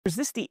Is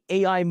this the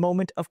AI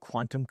moment of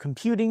quantum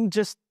computing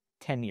just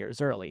 10 years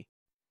early?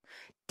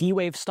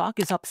 DWave stock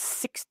is up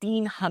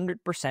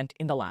 1,600%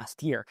 in the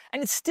last year,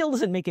 and it still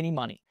doesn't make any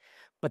money.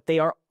 But they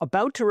are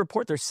about to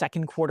report their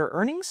second quarter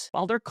earnings,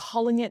 while they're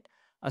calling it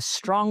a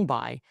strong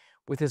buy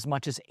with as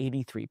much as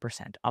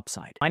 83%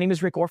 upside. My name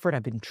is Orford.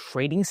 I've been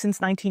trading since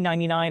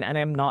 1999, and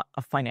I'm not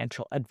a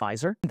financial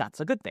advisor.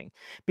 That's a good thing,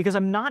 because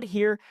I'm not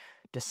here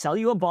to sell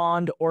you a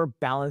bond or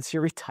balance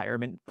your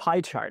retirement pie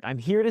chart. I'm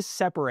here to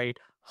separate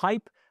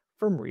hype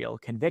from real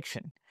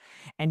conviction.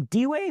 And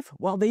DWave,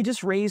 well, they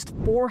just raised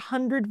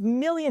 $400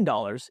 million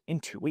in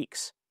 2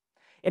 weeks.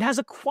 It has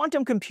a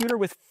quantum computer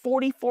with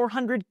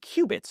 4,400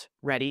 qubits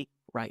ready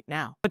right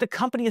now. But the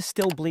company is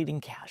still bleeding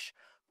cash,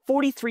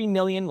 $43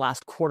 million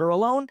last quarter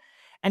alone,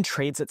 and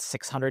trades at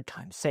 600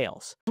 times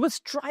sales. What's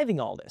driving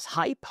all this?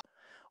 Hype?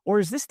 Or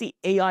is this the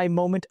AI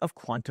moment of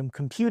quantum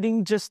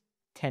computing just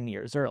 10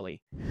 years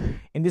early?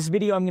 In this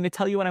video, I'm going to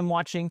tell you what I'm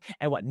watching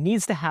and what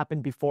needs to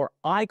happen before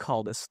I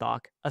call this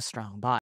stock a strong buy.